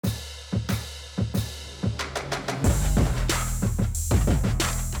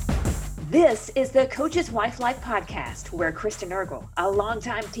This is the Coach's Wife Life podcast, where Kristen Ergel, a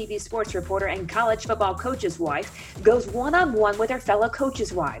longtime TV sports reporter and college football coach's wife, goes one-on-one with her fellow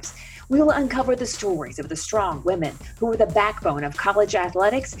coaches' wives. We will uncover the stories of the strong women who are the backbone of college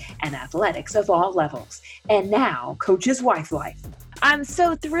athletics and athletics of all levels. And now, Coach's Wife Life. I'm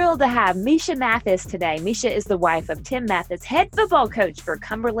so thrilled to have Mesha Mathis today. Mesha is the wife of Tim Mathis, head football coach for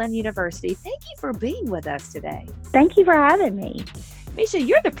Cumberland University. Thank you for being with us today. Thank you for having me. Mesha,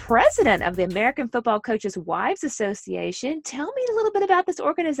 you're the president of the American Football Coaches Wives Association. Tell me a little bit about this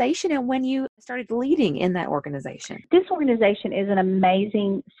organization and when you started leading in that organization. This organization is an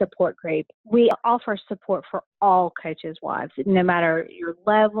amazing support group. We offer support for all coaches' wives, no matter your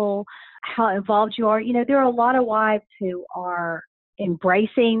level, how involved you are. You know, there are a lot of wives who are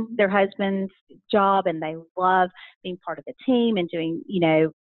embracing their husband's job and they love being part of the team and doing,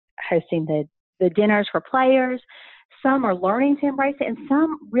 hosting the dinners for players. Some are learning to embrace it and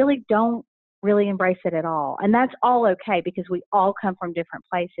some really don't really embrace it at all. And that's all okay because we all come from different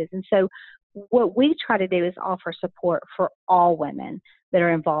places. And so what we try to do is offer support for all women that are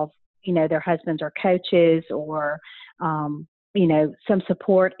involved, their husbands are coaches or, some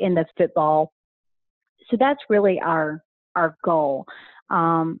support in the football. So that's really our goal.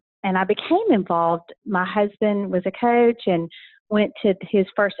 And I became involved. My husband was a coach and went to his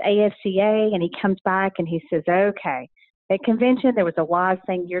first AFCA, and he comes back and he says, okay, at convention, there was a live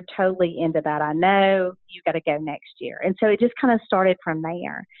thing. You're totally into that. I know you got to go next year. And so it just kind of started from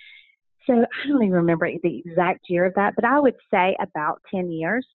there. So I don't even remember the exact year of that, but I would say about 10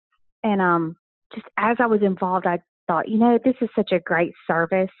 years. And just as I was involved, I thought, this is such a great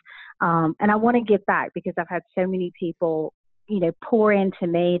service. And I want to give back because I've had so many people, pour into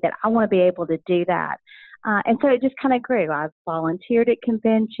me that I want to be able to do that. And so it just kind of grew. I volunteered at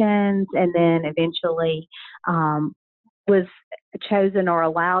conventions and then eventually was chosen or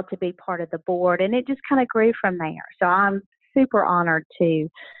allowed to be part of the board. And it just kind of grew from there. So I'm super honored to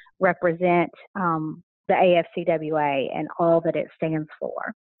represent the AFCWA and all that it stands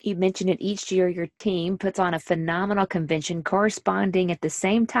for. You mentioned it each year your team puts on a phenomenal convention corresponding at the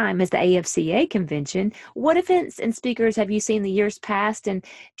same time as the AFCA convention. What events and speakers have you seen the years past? And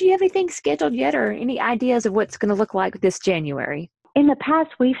do you have anything scheduled yet or any ideas of what's going to look like this January? In the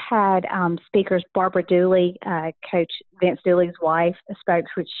past, we've had speakers. Barbara Dooley, Coach Vince Dooley's wife, spoke,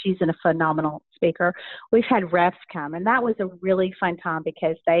 which she's a phenomenal speaker. We've had refs come, and that was a really fun time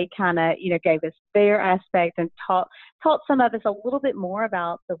because they kind of, gave us their aspect and taught some of us a little bit more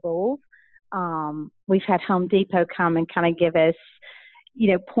about the rules. We've had Home Depot come and kind of give us,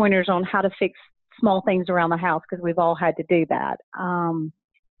 pointers on how to fix small things around the house because we've all had to do that.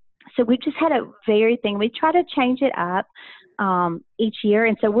 So we've just had a thing. We try to change it up each year.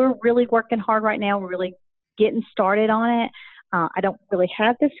 And so we're really working hard right now. We're really getting started on it. I don't really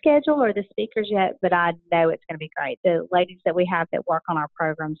have the schedule or the speakers yet, but I know it's going to be great. The ladies that we have that work on our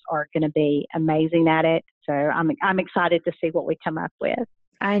programs are going to be amazing at it. So I'm excited to see what we come up with.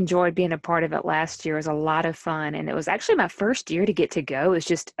 I enjoyed being a part of it last year. It was a lot of fun. And it was actually my first year to get to go. It was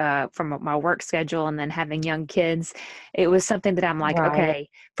just from my work schedule and then having young kids. It was something that I'm like, Right. Okay,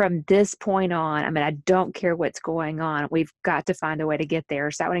 from this point on, I don't care what's going on. We've got to find a way to get there.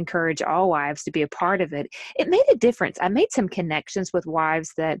 So I would encourage all wives to be a part of it. It made a difference. I made some connections with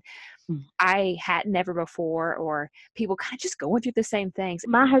wives that I had never before, or people kind of just going through the same things.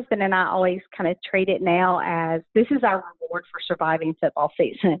 My husband and I always kind of treat it now as this is our reward for surviving football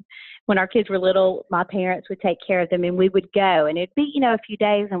season. When our kids were little, my parents would take care of them and we would go, and it'd be, a few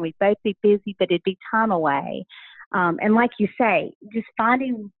days and we'd both be busy, but it'd be time away. And like you say, just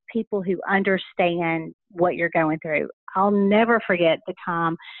finding people who understand what you're going through. I'll never forget the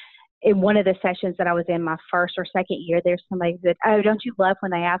time in one of the sessions that I was in my first or second year, there's somebody that, oh, don't you love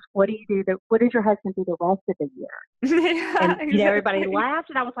when they ask, what does your husband do the rest of the year? Yeah, and, exactly. Everybody laughed.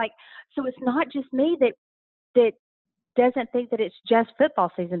 And I was like, so it's not just me that doesn't think that it's just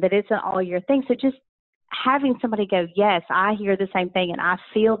football season, that it's an all year thing. So just having somebody go, yes, I hear the same thing and I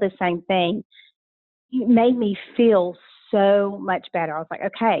feel the same thing, it made me feel so much better. I was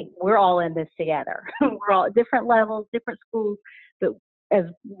like, okay, we're all in this together. We're all at different levels, different schools, but as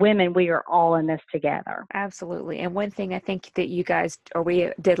women, we are all in this together. Absolutely. And one thing I think that you guys, or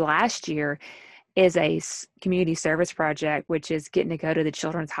we did last year, is a community service project, which is getting to go to the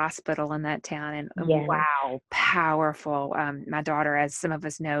children's hospital in that town. And Yes. Wow, powerful. My daughter, as some of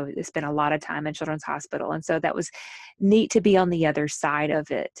us know, has spent a lot of time in children's hospital. And so that was neat to be on the other side of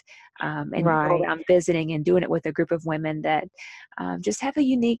it and Right. go around visiting and doing it with a group of women that just have a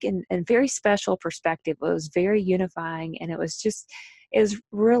unique and very special perspective. It was very unifying, and it was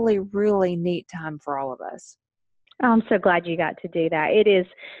really, really neat time for all of us. I'm so glad you got to do that. It is,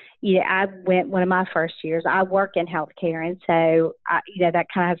 I went one of my first years. I work in healthcare, and so that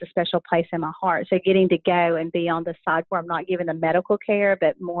kind of has a special place in my heart. So getting to go and be on the side where I'm not giving the medical care,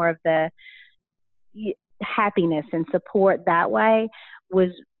 but more of the happiness and support that way was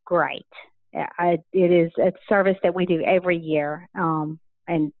great. It is a service that we do every year,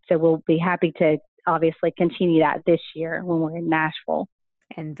 and so we'll be happy to obviously continue that this year when we're in Nashville.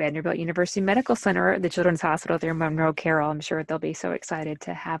 And Vanderbilt University Medical Center, the Children's Hospital there in Monroe, Carroll. I'm sure they'll be so excited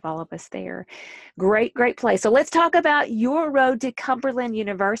to have all of us there. Great, great place. So let's talk about your road to Cumberland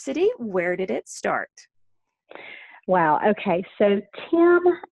University. Where did it start? Wow. Okay. So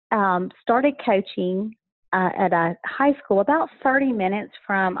Tim started coaching at a high school about 30 minutes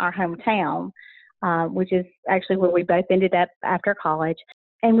from our hometown, which is actually where we both ended up after college.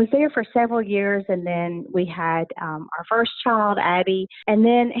 And was there for several years, and then we had our first child, Abby. And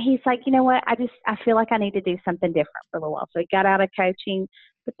then he's like, you know what, I feel like I need to do something different for a little while. So he got out of coaching,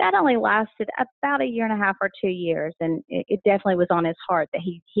 but that only lasted about a year and a half or 2 years. And it definitely was on his heart that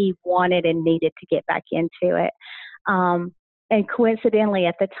he wanted and needed to get back into it. And coincidentally,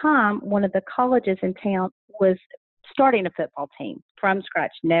 at the time, one of the colleges in town was starting a football team from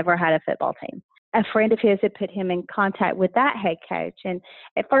scratch, never had a football team. A friend of his had put him in contact with that head coach. And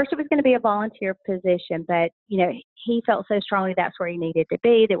at first it was going to be a volunteer position, but, he felt so strongly that's where he needed to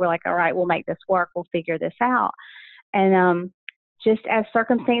be that we're like, all right, we'll make this work. We'll figure this out. And just as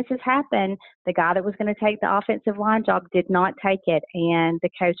circumstances happened, the guy that was going to take the offensive line job did not take it. And the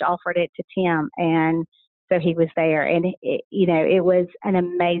coach offered it to Tim. And so he was there. And, it was an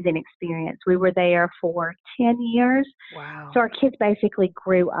amazing experience. We were there for 10 years. Wow. So our kids basically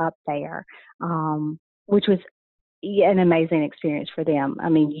grew up there, which was an amazing experience for them. I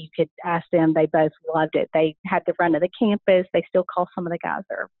mean, you could ask them. They both loved it. They had the run of the campus. They still call some of the guys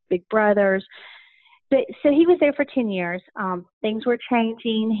their big brothers. But so he was there for 10 years. Things were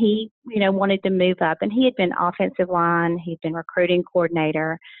changing. He, wanted to move up. And he had been offensive line. He'd been recruiting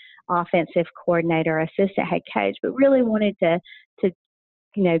coordinator, offensive coordinator, assistant head coach, but really wanted to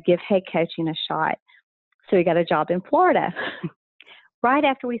give head coaching a shot. So he got a job in Florida right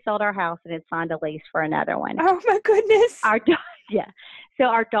after we sold our house and had signed a lease for another one. Oh my goodness. So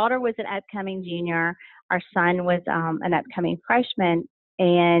our daughter was an upcoming junior. Our son was an upcoming freshman.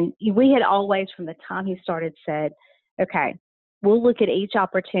 And we had always, from the time he started, said, okay, we'll look at each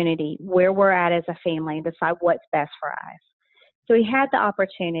opportunity where we're at as a family and decide what's best for us. So he had the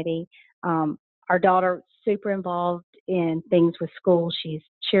opportunity. Our daughter, super involved in things with school. She's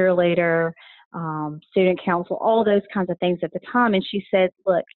cheerleader, student council, all those kinds of things at the time. And she said,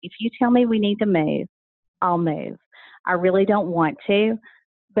 look, if you tell me we need to move, I'll move. I really don't want to,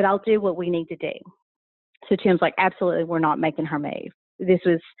 but I'll do what we need to do. So Tim's like, absolutely, we're not making her move.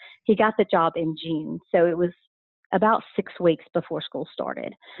 He got the job in June. So it was about 6 weeks before school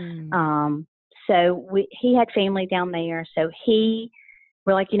started. So he had family down there. So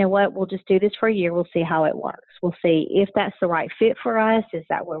we're like, you know what, we'll just do this for a year. We'll see how it works. We'll see if that's the right fit for us. Is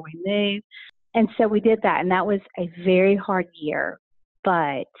that where we move? And so we did that. And that was a very hard year.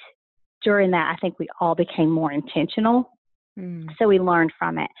 But during that, I think we all became more intentional. So we learned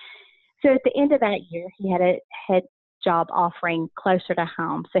from it. So at the end of that year, he had a head job offering closer to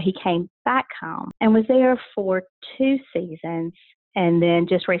home. So he came back home and was there for 2 seasons. And then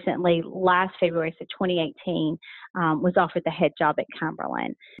just recently, last February, so 2018, was offered the head job at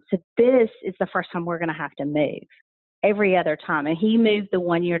Cumberland. So this is the first time we're going to have to move. Every other time. And he moved the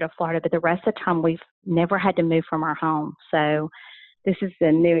 1 year to Florida, but the rest of the time we've never had to move from our home. So this is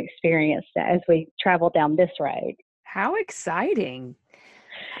a new experience as we travel down this road. How exciting.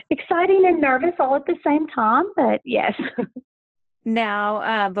 Exciting and nervous all at the same time, but yes.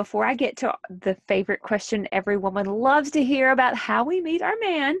 Now, before I get to the favorite question every woman loves to hear about how we meet our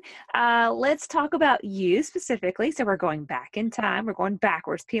man, let's talk about you specifically. So we're going back in time. We're going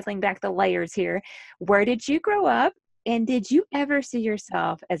backwards, peeling back the layers here. Where did you grow up? And did you ever see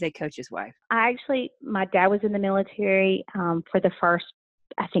yourself as a coach's wife? My dad was in the military for the first,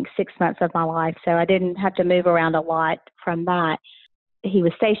 I think, 6 months of my life. So I didn't have to move around a lot from that. He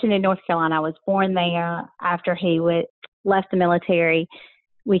was stationed in North Carolina. I was born there. After he left the military,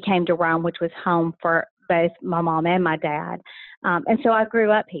 we came to Rome, which was home for both my mom and my dad. And so I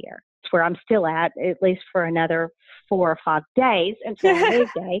grew up here. It's where I'm still at least for another 4 or 5 days until I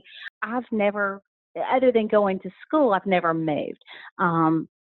moved day. I've never, other than going to school, I've never moved. So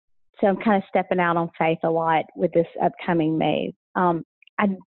I'm kind of stepping out on faith a lot with this upcoming move.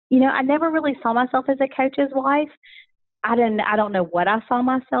 I never really saw myself as a coach's wife. I don't know what I saw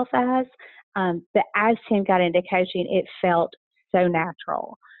myself as, but as Tim got into coaching, it felt so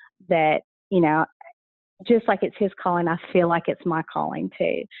natural that, just like it's his calling, I feel like it's my calling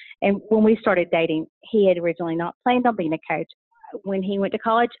too. And when we started dating, he had originally not planned on being a coach. When he went to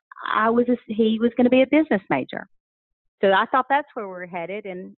college, he was going to be a business major. So I thought that's where we were headed.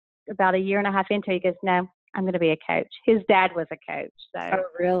 And about a year and a half into it, he goes, no, I'm going to be a coach. His dad was a coach. So, Oh,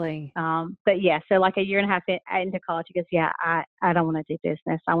 really? But yeah, so like a year and a half into college, he goes, yeah, I don't want to do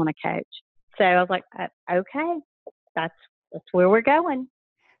business. I want to coach. So I was like, okay, that's where we're going.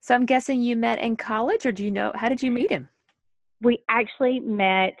 So I'm guessing you met in college, or how did you meet him? We actually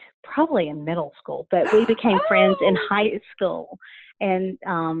met probably in middle school, but we became friends in high school and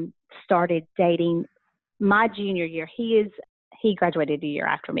started dating my junior year. He graduated a year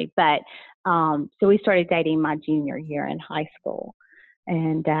after me, but so we started dating my junior year in high school,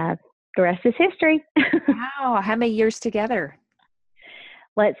 and the rest is history. Wow. How many years together?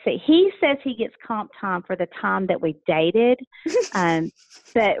 Let's see. He says he gets comp time for the time that we dated,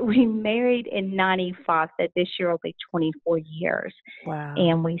 but we married in 95, so this year will be 24 years. Wow.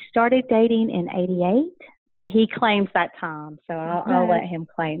 And we started dating in 88. He claims that time, so I'll let him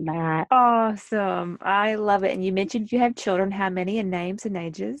claim that. Awesome. I love it. And you mentioned you have children. How many, and names and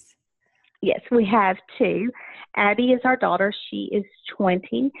ages? Yes, we have two. Abby is our daughter. She is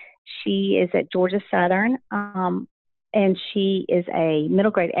 20. She is at Georgia Southern, and she is a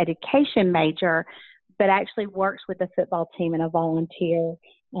middle grade education major, but actually works with the football team in a volunteer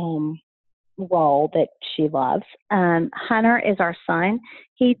role that she loves. Hunter is our son.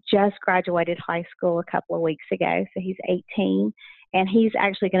 He just graduated high school a couple of weeks ago, so he's 18, and he's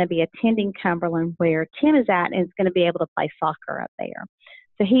actually going to be attending Cumberland where Tim is at, and is going to be able to play soccer up there.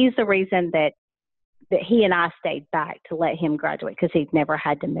 So he's the reason that he and I stayed back to let him graduate, because he'd never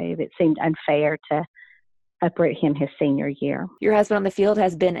had to move. It seemed unfair to uproot him his senior year. Your husband on the field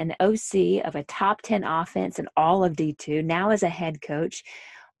has been an OC of a top 10 offense in all of D2, now as a head coach.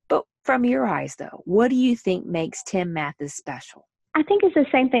 But from your eyes, though, what do you think makes Tim Mathis special? I think it's the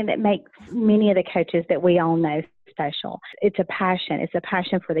same thing that makes many of the coaches that we all know special. It's a passion. It's a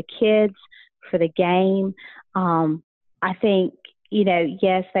passion for the kids, for the game. I think,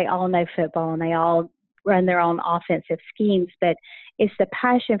 yes, they all know football and they all run their own offensive schemes, but it's the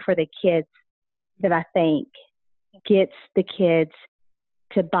passion for the kids that I think gets the kids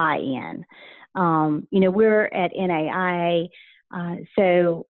to buy in. We're at NAIA,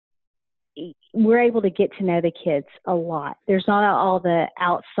 so we're able to get to know the kids a lot. There's not all the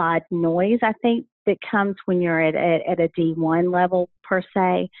outside noise, I think, that comes when you're at a D1 level per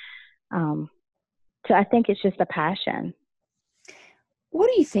se. So I think it's just a passion. What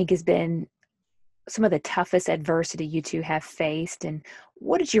do you think has been some of the toughest adversity you two have faced, and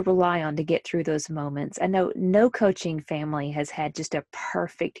what did you rely on to get through those moments? I know no coaching family has had just a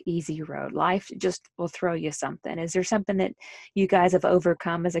perfect, easy road. Life just will throw you something. Is there something that you guys have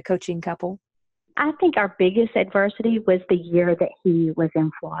overcome as a coaching couple? I think our biggest adversity was the year that he was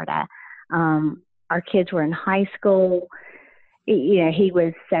in Florida. Our kids were in high school. He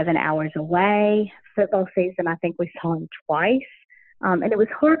was 7 hours away. Football season, I think we saw him twice. And it was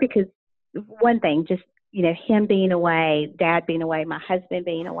hard because one thing, just, him being away, Dad being away, my husband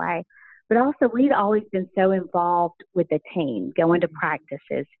being away, but also we'd always been so involved with the team, going to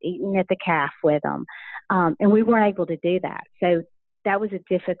practices, eating at the calf with them. And we weren't able to do that. So that was a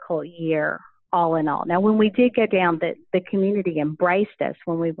difficult year all in all. Now, when we did go down, the community embraced us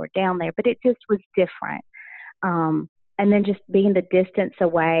when we were down there, but it just was different. And then just being the distance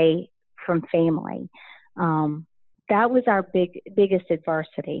away from family. That was our biggest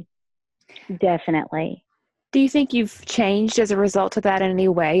adversity. Definitely. Do you think you've changed as a result of that in any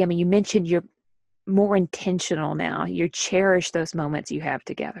way? I mean, you mentioned you're more intentional now. You cherish those moments you have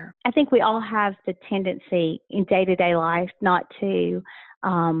together. I think we all have the tendency in day-to-day life not to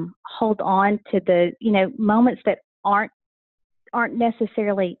hold on to the, moments that aren't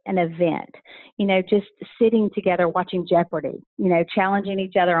necessarily an event. Just sitting together watching Jeopardy, challenging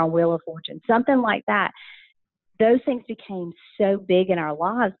each other on Wheel of Fortune, something like that. Those things became so big in our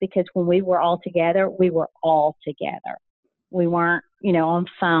lives because when we were all together, we were all together. We weren't, on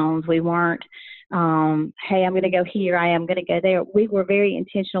phones. We weren't, hey, I'm going to go here. I am going to go there. We were very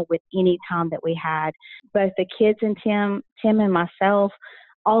intentional with any time that we had, both the kids and Tim and myself,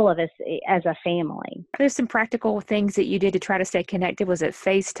 all of us as a family. There's some practical things that you did to try to stay connected. Was it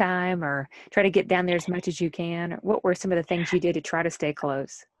FaceTime or try to get down there as much as you can? Or what were some of the things you did to try to stay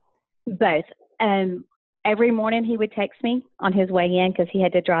close? Both. Every morning he would text me on his way in because he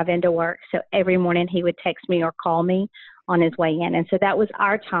had to drive into work. So every morning he would text me or call me on his way in. And so that was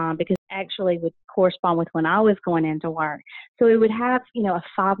our time because it actually would correspond with when I was going into work. So we would have, a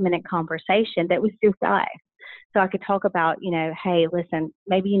 5-minute conversation that was just us. So I could talk about, hey, listen,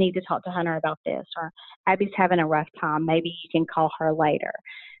 maybe you need to talk to Hunter about this, or Abby's having a rough time. Maybe you can call her later.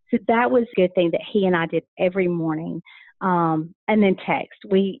 So that was a good thing that he and I did every morning. And then text.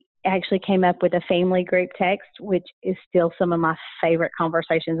 We actually came up with a family group text, which is still some of my favorite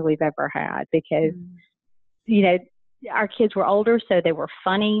conversations we've ever had because, our kids were older, so they were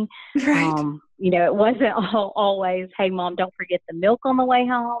funny. Right. It wasn't always, hey, Mom, don't forget the milk on the way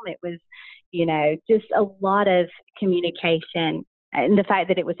home. It was, just a lot of communication, and the fact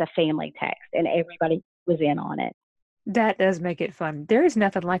that it was a family text and everybody was in on it. That does make it fun. There is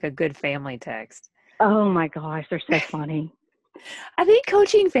nothing like a good family text. Oh my gosh, they're so funny. I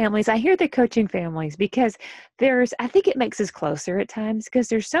think I hear the coaching families because I think it makes us closer at times because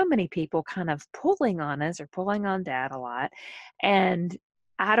there's so many people kind of pulling on us or pulling on dad a lot. And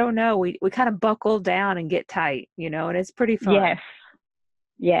I don't know, we kind of buckle down and get tight, and it's pretty fun.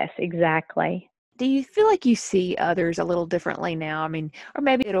 Yes, exactly. Do you feel like you see others a little differently now? I mean, or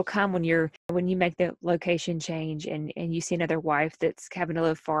maybe it'll come when you make the location change and you see another wife that's having to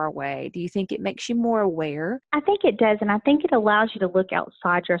live far away. Do you think it makes you more aware? I think it does. And I think it allows you to look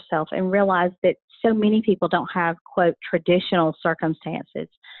outside yourself and realize that so many people don't have, quote, traditional circumstances.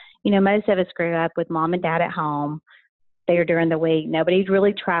 Most of us grew up with mom and dad at home there during the week. Nobody's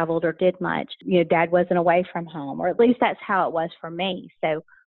really traveled or did much. Dad wasn't away from home, or at least that's how it was for me. So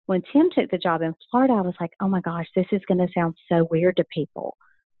when Tim took the job in Florida, I was like, oh my gosh, this is going to sound so weird to people.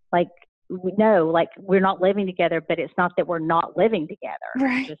 Like, no, like we're not living together, but it's not that we're not living together.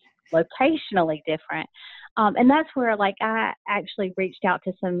 Right. It's just locationally different. And that's where I actually reached out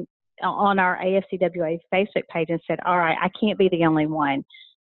to some on our AFCWA Facebook page and said, all right, I can't be the only one.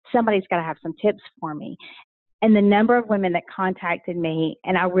 Somebody's got to have some tips for me. And the number of women that contacted me,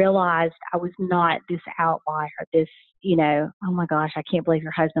 and I realized I was not this outlier, this, oh my gosh, I can't believe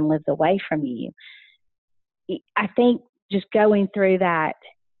your husband lives away from you. I think just going through that,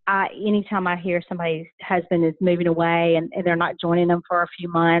 anytime I hear somebody's husband is moving away and they're not joining them for a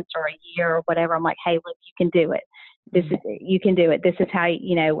few months or a year or whatever, I'm like, hey, look, you can do it. You can do it. This is how,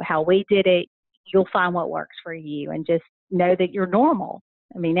 how we did it. You'll find what works for you, and just know that you're normal.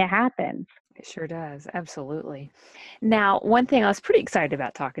 I mean, it happens. It sure does. Absolutely. Now, one thing I was pretty excited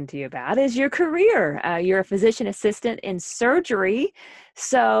about talking to you about is your career. You're a physician assistant in surgery.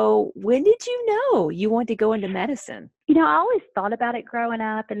 So when did you know you wanted to go into medicine? I always thought about it growing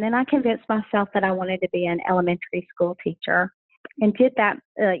up, and then I convinced myself that I wanted to be an elementary school teacher and did that,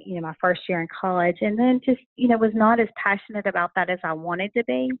 my first year in college, and then just, was not as passionate about that as I wanted to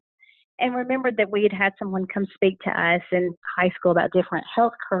be. And remembered that we had someone come speak to us in high school about different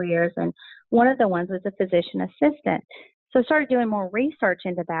health careers, and one of the ones was a physician assistant. So I started doing more research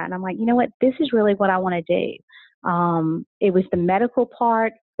into that, and I'm like, you know what, this is really what I want to do. It was the medical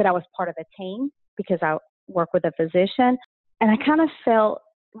part, but I was part of a team because I work with a physician, and I kind of felt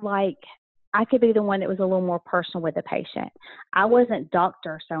like I could be the one that was a little more personal with the patient. I wasn't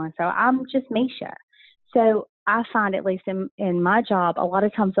Dr. So-and-so, I'm just Misha. So I find, at least in my job, a lot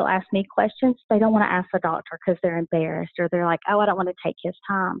of times they'll ask me questions. They don't want to ask the doctor because they're embarrassed, or they're like, oh, I don't want to take his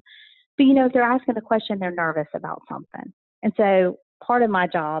time. But, if they're asking the question, they're nervous about something. And so part of my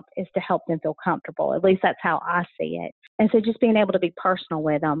job is to help them feel comfortable. At least that's how I see it. And so just being able to be personal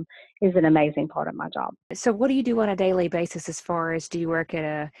with them is an amazing part of my job. So what do you do on a daily basis as far as, do you work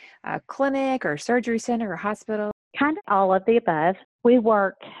at a clinic or a surgery center or hospital? Kind of all of the above. We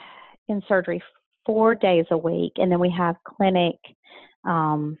work in surgery 4 days a week, and then we have clinic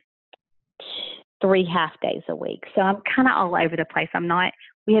 3 half days a week. So I'm kind of all over the place.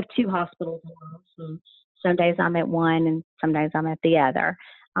 We have 2 hospitals in our home. Some days I'm at one and some days I'm at the other,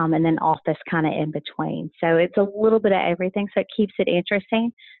 and then office kind of in between. So it's a little bit of everything. So it keeps it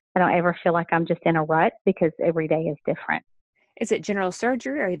interesting. I don't ever feel like I'm just in a rut because every day is different. Is it general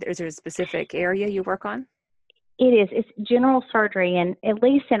surgery, or is there a specific area you work on? It is. It's general surgery, and at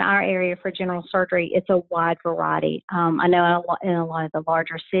least in our area for general surgery, it's a wide variety. I know in a lot of the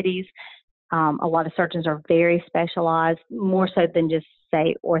larger cities, a lot of surgeons are very specialized, more so than just,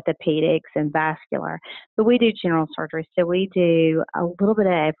 say, orthopedics and vascular. But we do general surgery, so we do a little bit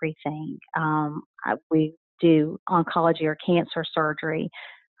of everything. We do oncology or cancer surgery,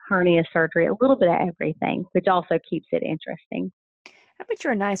 hernia surgery, a little bit of everything, which also keeps it interesting. I bet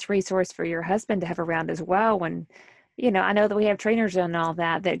you're a nice resource for your husband to have around as well when, I know that we have trainers and all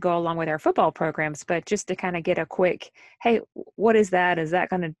that go along with our football programs, but just to kind of get a quick, hey, what is that? Is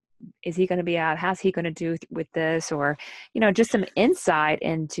he going to be out? How's he going to do with this? Or, just some insight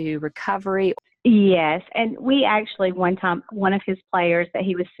into recovery. Yes. And we actually, one time, one of his players that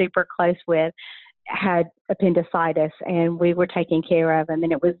he was super close with, had appendicitis, and we were taking care of him.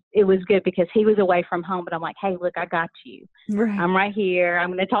 And it was good because he was away from home, but I'm like, hey, look, I got you. Right. I'm right here. I'm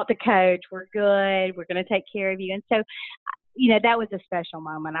going to talk to coach. We're good. We're going to take care of you. And so, that was a special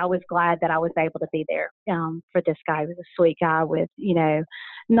moment. I was glad that I was able to be there for this guy. He was a sweet guy with,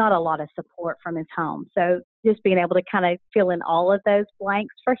 not a lot of support from his home. So just being able to kind of fill in all of those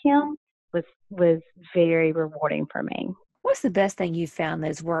blanks for him was very rewarding for me. What's the best thing you found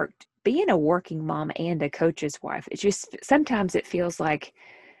that's worked being a working mom and a coach's wife? It's just sometimes it feels like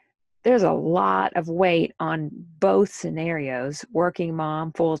there's a lot of weight on both scenarios, working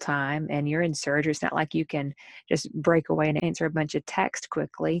mom full time and you're in surgery. It's not like you can just break away and answer a bunch of text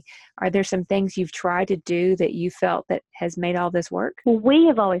quickly. Are there some things you've tried to do that you felt that has made all this work? Well, we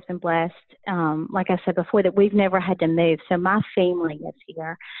have always been blessed, like I said before, that we've never had to move. So my family is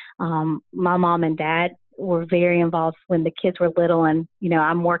here. My mom and dad were very involved when the kids were little, and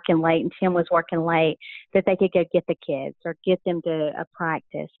I'm working late and Tim was working late, that they could go get the kids or get them to a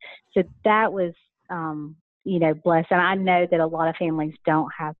practice. So that was blessed, and I know that a lot of families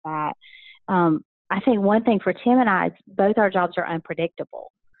don't have that. I think one thing for Tim and I is both our jobs are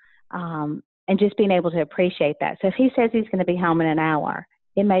unpredictable, and just being able to appreciate that. So if he says he's going to be home in an hour,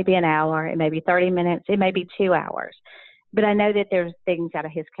 it may be an hour, it may be 30 minutes, it may be 2 hours. But I know that there's things out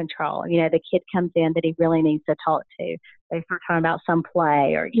of his control. The kid comes in that he really needs to talk to. They start talking about some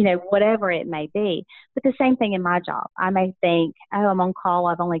play or, whatever it may be. But the same thing in my job. I may think, oh, I'm on call.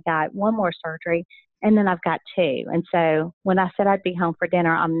 I've only got one more surgery, and then I've got 2. And so when I said I'd be home for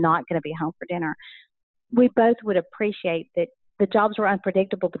dinner, I'm not going to be home for dinner. We both would appreciate that the jobs were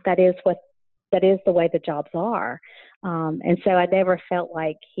unpredictable, but that is the way the jobs are. And so I never felt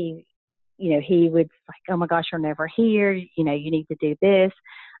like he would like, oh my gosh, you're never here. You need to do this.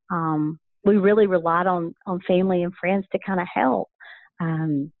 We really relied on family and friends to kind of help.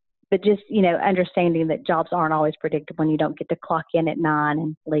 But just, understanding that jobs aren't always predictable and you don't get to clock in at 9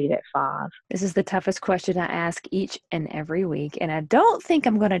 and leave at 5. This is the toughest question I ask each and every week. And I don't think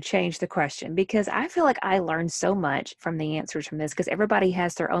I'm going to change the question because I feel like I learned so much from the answers from this because everybody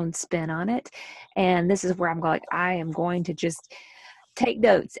has their own spin on it. And this is where I am going to just take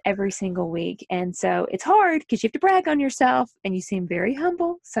notes every single week. And so it's hard because you have to brag on yourself and you seem very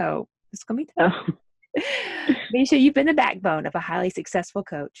humble. So it's going to be tough. Misha, you've been the backbone of a highly successful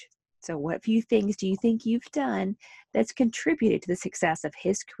coach. So what few things do you think you've done that's contributed to the success of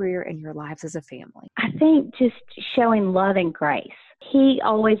his career and your lives as a family? I think just showing love and grace. He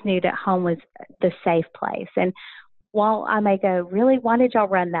always knew that home was the safe place. And while I may go, really, why did y'all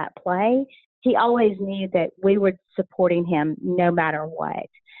run that play? He always knew that we were supporting him no matter what.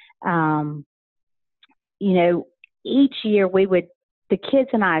 Each year we would, the kids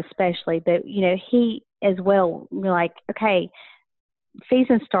and I especially, but, he as well, like, okay,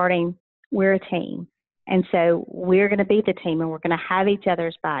 season's starting, we're a team. And so we're going to be the team and we're going to have each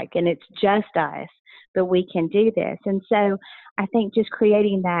other's back. And it's just us, but we can do this. And so I think just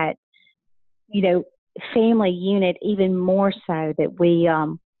creating that, family unit even more so that we,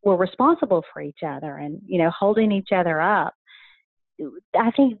 we're responsible for each other and, holding each other up.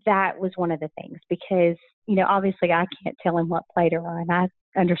 I think that was one of the things because, obviously I can't tell him what play to run. I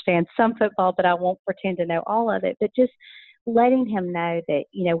understand some football, but I won't pretend to know all of it. But just letting him know that,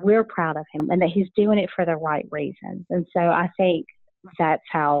 we're proud of him and that he's doing it for the right reasons. And so I think that's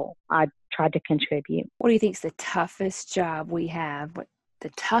how I tried to contribute. What do you think is the toughest job we have? What the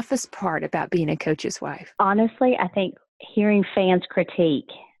toughest part about being a coach's wife? Honestly, I think hearing fans critique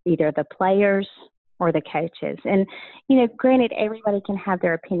either the players or the coaches. And, granted, everybody can have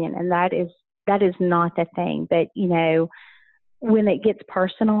their opinion, and that is not the thing. But, when it gets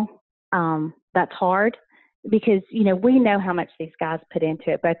personal, that's hard because, we know how much these guys put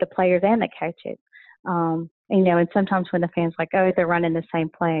into it, both the players and the coaches. And sometimes when the fans like, oh, they're running the same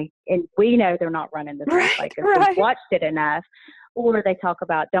play, and we know they're not running the same play because we've watched it enough, or they talk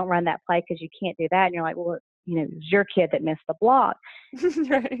about don't run that play because you can't do that. And you're like, well, it was your kid that missed the block.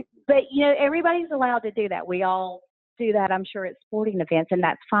 Right. But, everybody's allowed to do that. We all do that, I'm sure, at sporting events, and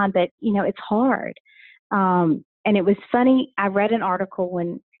that's fine. But, it's hard. And it was funny. I read an article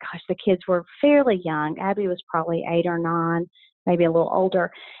when, the kids were fairly young. Abby was probably 8 or 9, maybe a little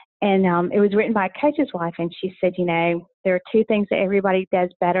older. And it was written by a coach's wife. And she said, there are 2 things that everybody does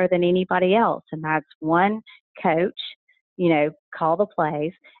better than anybody else. And that's 1, coach, call the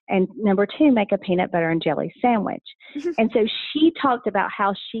plays. And number 2, make a peanut butter and jelly sandwich. And so she talked about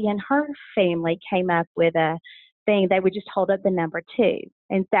how she and her family came up with a thing. They would just hold up the number 2.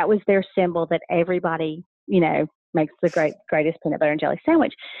 And that was their symbol that everybody, makes the greatest peanut butter and jelly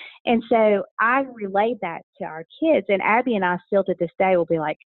sandwich. And so I relayed that to our kids. And Abby and I still to this day will be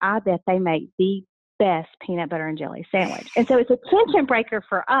like, I bet they make the best peanut butter and jelly sandwich. And so it's a tension breaker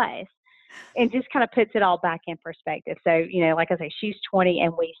for us and just kind of puts it all back in perspective. So, like I say, she's 20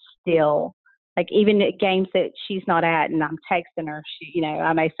 and we still, like, even at games that she's not at and I'm texting her,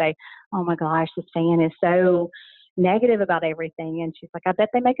 I may say, oh my gosh, this fan is so negative about everything. And she's like, I bet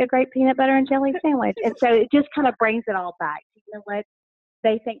they make a great peanut butter and jelly sandwich. And so it just kind of brings it all back. You know what?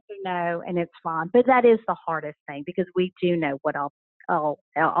 They think they know, and it's fine. But that is the hardest thing because we do know what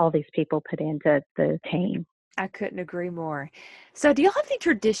all these people put into the team. I couldn't agree more. So do you have any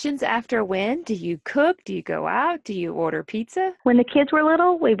traditions after a win? Do you cook? Do you go out? Do you order pizza? When the kids were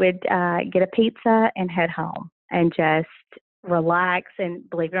little, we would get a pizza and head home and just relax and,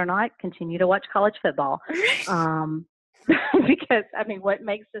 believe it or not, continue to watch college football. Because, what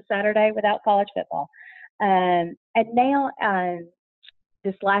makes a Saturday without college football? And now,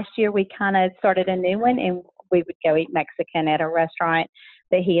 this last year, we kind of started a new one, and we would go eat Mexican at a restaurant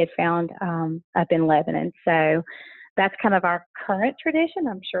that he had found up in Lebanon. So that's kind of our current tradition.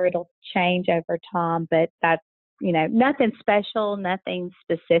 I'm sure it'll change over time, but that's, nothing special, nothing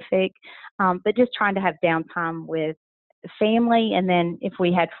specific, but just trying to have downtime with family. And then if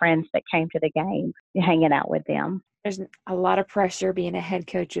we had friends that came to the game, hanging out with them. There's a lot of pressure being a head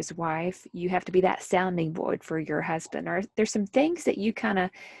coach's wife. You have to be that sounding board for your husband. Or there's some things that you kind of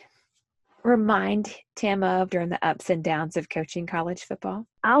remind Tim of during the ups and downs of coaching college football?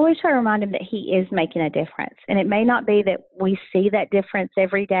 I always try to remind him that he is making a difference. And it may not be that we see that difference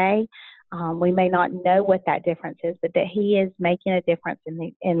every day. We may not know what that difference is, but that he is making a difference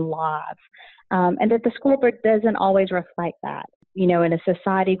in lives. And that the scoreboard doesn't always reflect that. In a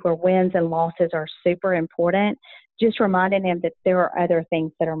society where wins and losses are super important, just reminding him that there are other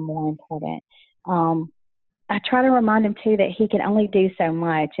things that are more important. I try to remind him, too, that he can only do so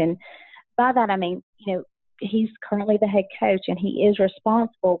much. And by that, I mean, he's currently the head coach and he is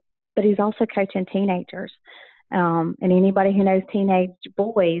responsible, but he's also coaching teenagers. And anybody who knows teenage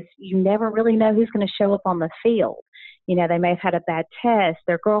boys, you never really know who's going to show up on the field. They may have had a bad test.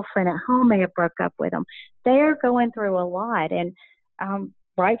 Their girlfriend at home may have broke up with them. They're going through a lot, and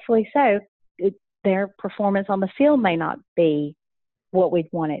rightfully so. Their performance on the field may not be what we'd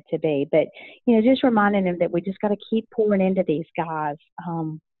want it to be. But, just reminding them that we just got to keep pouring into these guys,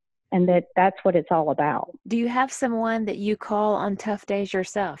 and that's what it's all about. Do you have someone that you call on tough days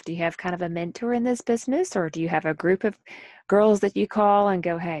yourself? Do you have kind of a mentor in this business, or do you have a group of girls that you call and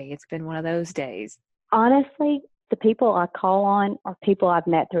go, hey, it's been one of those days? Honestly, the people I call on are people I've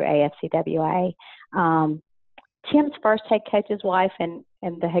met through AFCWA. Tim's first head coach's wife and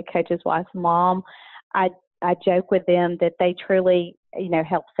the head coach's wife's mom, I joke with them that they truly,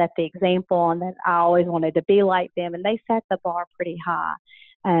 helped set the example, and that I always wanted to be like them, and they set the bar pretty high.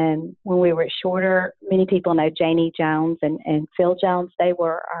 And when we were at Shorter, many people know Janie Jones and Phil Jones. They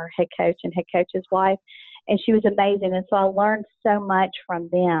were our head coach and head coach's wife, and she was amazing. And so I learned so much from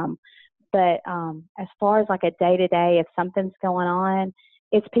them. But as far as like a day-to-day, if something's going on,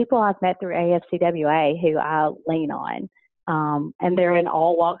 it's people I've met through AFCWA who I lean on. And they're in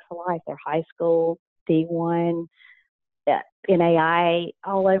all walks of life. They're high school, D1, NAI,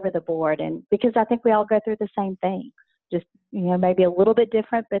 all over the board. And because I think we all go through the same things, just, maybe a little bit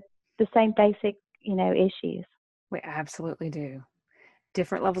different, but the same basic, issues. We absolutely do.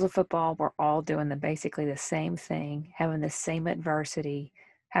 Different levels of football, we're all doing basically the same thing, having the same adversity,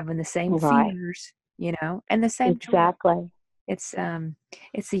 having the same fears, and the same exactly. Joy. It's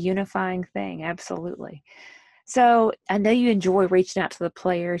a unifying thing, absolutely. So I know you enjoy reaching out to the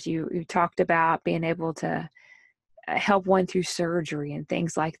players. You talked about being able to help one through surgery and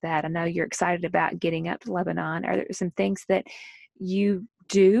things like that. I know you're excited about getting up to Lebanon. Are there some things that you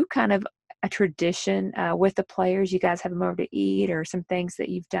do, kind of a tradition with the players? You guys have them over to eat, or some things that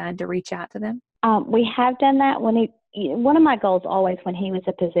you've done to reach out to them? We have done that. One of my goals always when he was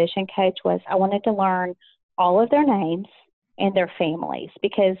a position coach was I wanted to learn all of their names and their families,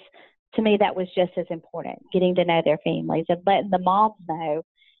 because to me that was just as important, getting to know their families and letting the moms know,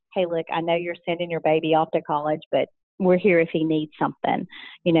 hey, look, I know you're sending your baby off to college, but we're here if he needs something,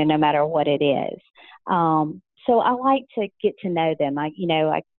 no matter what it is. So I like to get to know them. I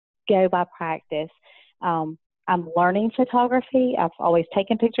go by practice. I'm learning photography. I've always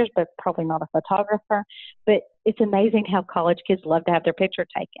taken pictures, but probably not a photographer. But it's amazing how college kids love to have their picture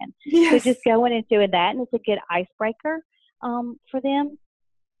taken. Yes. So just going and doing that, and it's a good icebreaker for them,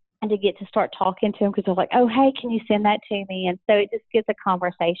 and to get to start talking to them, because they're like, oh, hey, can you send that to me? And so it just gets a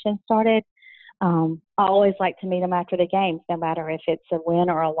conversation started. I always like to meet them after the games, no matter if it's a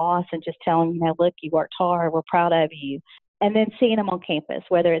win or a loss, and just tell them, look, you worked hard. We're proud of you. And then seeing them on campus,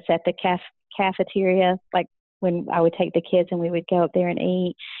 whether it's at the cafeteria, like when I would take the kids and we would go up there and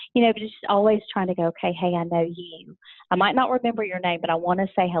eat, just always trying to go, okay, hey, I know you. I might not remember your name, but I want to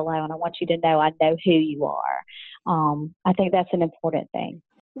say hello and I want you to know I know who you are. I think that's an important thing.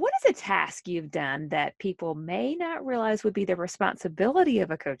 What is a task you've done that people may not realize would be the responsibility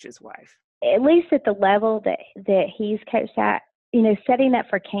of a coach's wife? At least at the level that he's coached at, setting up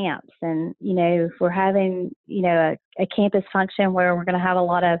for camps and, if we're having, a campus function where we're going to have a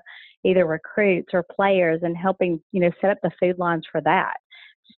lot of either recruits or players and helping, set up the food lines for that.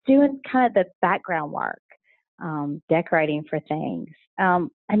 Just doing kind of the background work, decorating for things.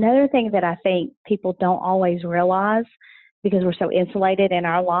 Another thing that I think people don't always realize because we're so insulated in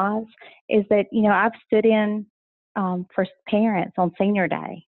our lives is that, I've stood in for parents on senior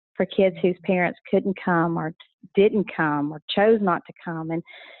day for kids whose parents couldn't come or didn't come or chose not to come. And,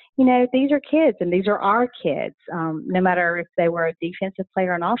 these are kids and these are our kids, no matter if they were a defensive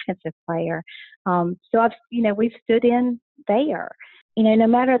player or an offensive player. So we've stood in there, no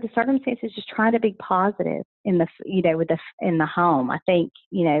matter the circumstances, just trying to be positive in in the home. I think,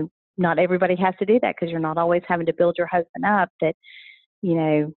 not everybody has to do that because you're not always having to build your husband up that,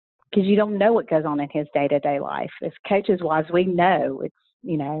 because you don't know what goes on in his day-to-day life. As coaches' wives, we know it's,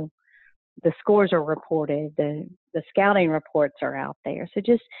 the scores are reported, the scouting reports are out there. So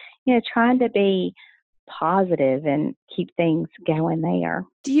just, trying to be positive and keep things going there.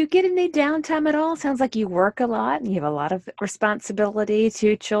 Do you get any downtime at all? Sounds like you work a lot and you have a lot of responsibility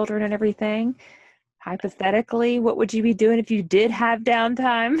to children and everything. Hypothetically, what would you be doing if you did have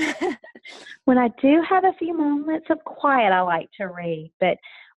downtime? When I do have a few moments of quiet, I like to read. But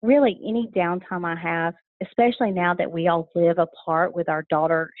really, any downtime I have, especially now that we all live apart with our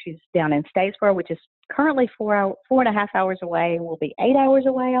daughter, she's down in Statesboro, which is currently 4.5 hours away, and will be 8 hours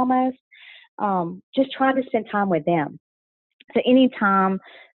away almost. Just trying to spend time with them. So any time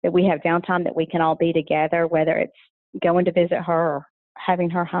that we have downtime that we can all be together, whether it's going to visit her or having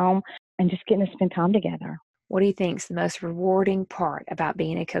her home, and just getting to spend time together. What do you think is the most rewarding part about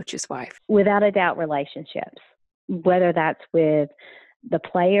being a coach's wife? Without a doubt, relationships, whether that's with the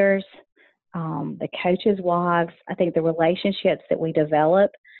players, the coaches' wives. I think the relationships that we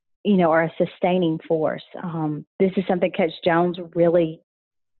develop, are a sustaining force. This is something Coach Jones really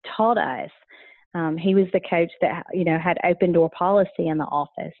taught us. He was the coach that, had open door policy in the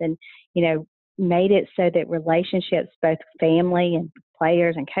office and, made it so that relationships, both family and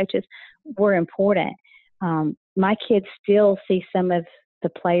players and coaches, were important. My kids still see some of the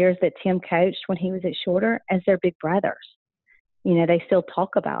players that Tim coached when he was at Shorter as their big brothers. They still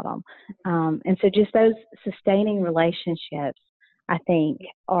talk about them. And so just those sustaining relationships, I think,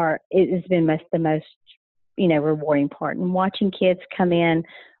 it has been the most, rewarding part. And watching kids come in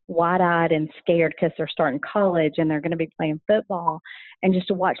wide-eyed and scared because they're starting college and they're going to be playing football, and just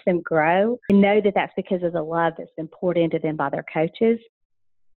to watch them grow and know that that's because of the love that's been poured into them by their coaches,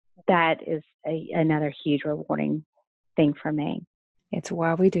 that is another huge rewarding thing for me. It's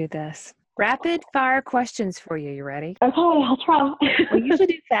why we do this. Rapid fire questions for you. You ready? Okay, I'll try. We usually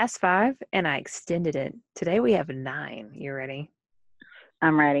do fast 5, and I extended it. Today we have 9. You ready?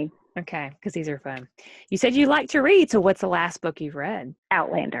 I'm ready. Okay, because these are fun. You said you like to read, so what's the last book you've read?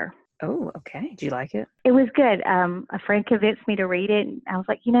 Outlander. Oh, okay. Did you like it? It was good. A friend convinced me to read it. And I was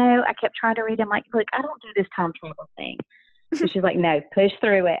like, I kept trying to read it. I'm like, look, I don't do this time travel thing. So she's like, no, push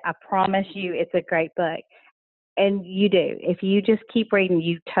through it. I promise you it's a great book. And you do. If you just keep reading,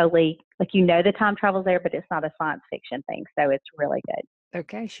 you totally, the time travel's there, but it's not a science fiction thing. So it's really good.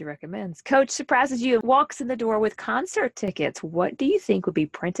 Okay, she recommends. Coach surprises you and walks in the door with concert tickets. What do you think would be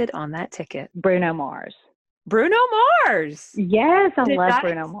printed on that ticket? Bruno Mars. Bruno Mars! Yes, I love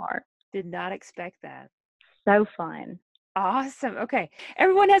Bruno Mars. Did not expect that. So fun. Awesome. Okay.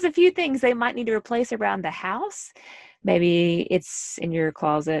 Everyone has a few things they might need to replace around the house. Maybe it's in your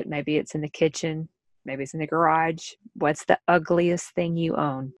closet. Maybe it's in the kitchen. Maybe it's in the garage. What's the ugliest thing you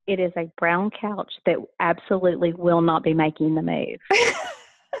own? It is a brown couch that absolutely will not be making the move.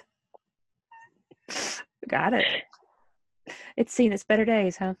 Got it. It's seen its better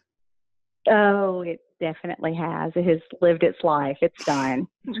days, huh? Oh, it definitely has. It has lived its life. It's done.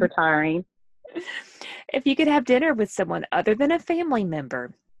 It's retiring. If you could have dinner with someone other than a family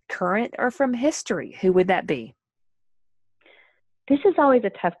member, current or from history, who would that be? This is always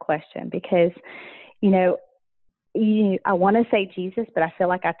a tough question because, I want to say Jesus, but I feel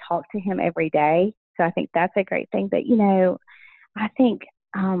like I talk to him every day. So I think that's a great thing. But, I think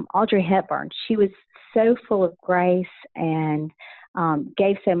Audrey Hepburn, she was so full of grace and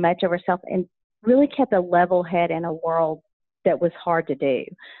gave so much of herself and really kept a level head in a world that was hard to do.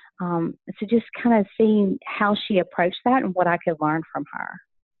 So just kind of seeing how she approached that and what I could learn from her.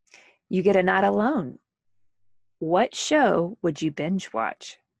 You get a night alone. What show would you binge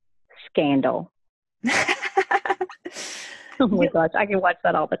watch? Scandal. Oh my gosh, I can watch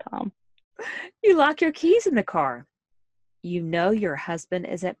that all the time. You lock your keys in the car. You know your husband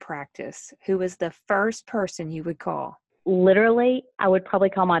is at practice. Who is the first person you would call? Literally, I would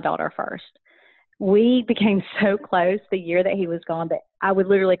probably call my daughter first. We became so close the year that he was gone that I would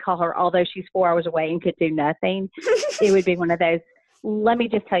literally call her, although she's 4 hours away and could do nothing. It would be one of those, let me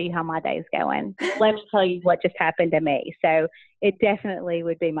just tell you how my day's going. Let me tell you what just happened to me. So it definitely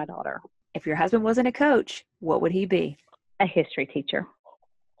would be my daughter. If your husband wasn't a coach, what would he be? A history teacher.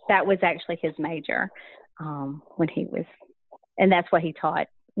 That was actually his major when he was, and that's what he taught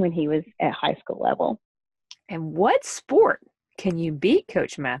when he was at high school level. And what sport can you beat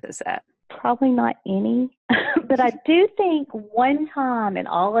Coach Mathis at? Probably not any, but I do think one time in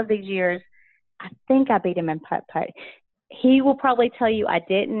all of these years, I think I beat him in putt-putt. He will probably tell you I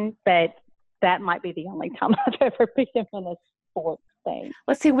didn't, but that might be the only time I've ever beat him in a sports thing.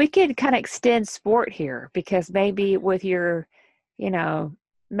 Let's see, we could kind of extend sport here because maybe with your,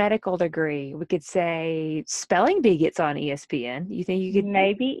 medical degree, we could say spelling bee gets on ESPN. You think you could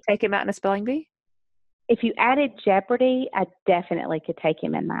maybe take him out in a spelling bee? If you added Jeopardy, I definitely could take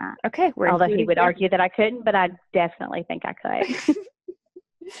him in that. Okay. Although he would argue that I couldn't, but I definitely think I could.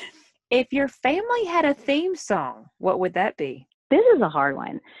 If your family had a theme song, what would that be? This is a hard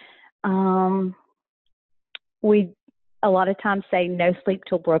one. We a lot of times say No Sleep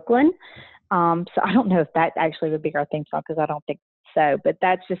Till Brooklyn. So I don't know if that actually would be our theme song because I don't think so. But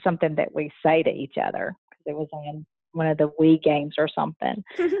that's just something that we say to each other because it was on one of the Wii games or something.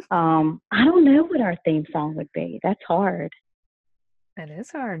 I don't know what our theme song would be. That's hard. That is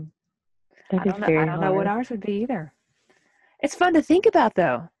hard. I don't know what ours would be either. It's fun to think about,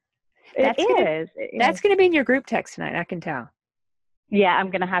 though. It is. That's going to be in your group text tonight, I can tell. Yeah, I'm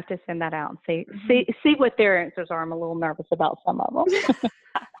going to have to send that out and see what their answers are. I'm a little nervous about some of them.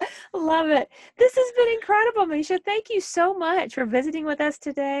 Love it. This has been incredible, Misha. Thank you so much for visiting with us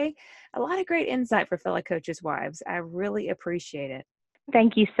today. A lot of great insight for fellow coaches' wives. I really appreciate it.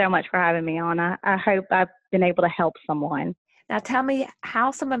 Thank you so much for having me on. I hope I've been able to help someone. Now tell me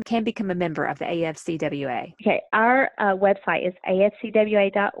how someone can become a member of the AFCWA. Okay, our website is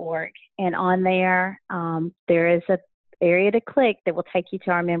afcwa.org, and on there, there is a area to click that will take you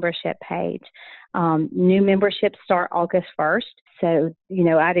to our membership page. New memberships start August 1st. So,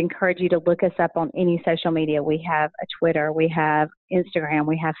 I'd encourage you to look us up on any social media. We have a Twitter, we have Instagram,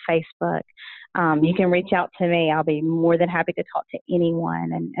 we have Facebook. You can reach out to me. I'll be more than happy to talk to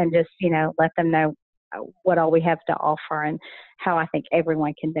anyone and just, let them know what all we have to offer and how I think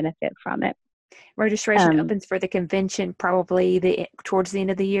everyone can benefit from it. Registration opens for the convention probably towards the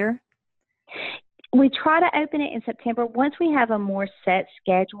end of the year? We try to open it in September once we have a more set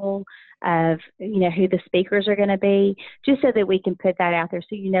schedule of, who the speakers are going to be, just so that we can put that out there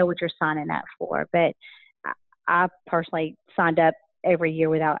so you know what you're signing up for. But I personally signed up every year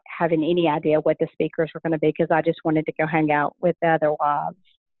without having any idea what the speakers were going to be because I just wanted to go hang out with the other wives.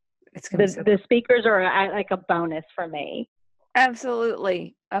 The speakers are like a bonus for me.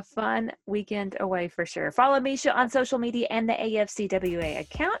 Absolutely. A fun weekend away for sure. Follow Misha on social media and the AFCWA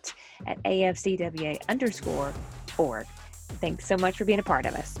account at AFCWA_org. Thanks so much for being a part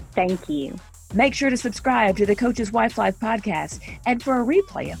of us. Thank you. Make sure to subscribe to the Coach's Wife Life podcast. And for a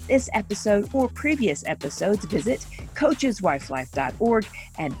replay of this episode or previous episodes, visit coacheswifelife.org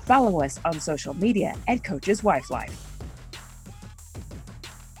and follow us on social media at Coach's Wife Life.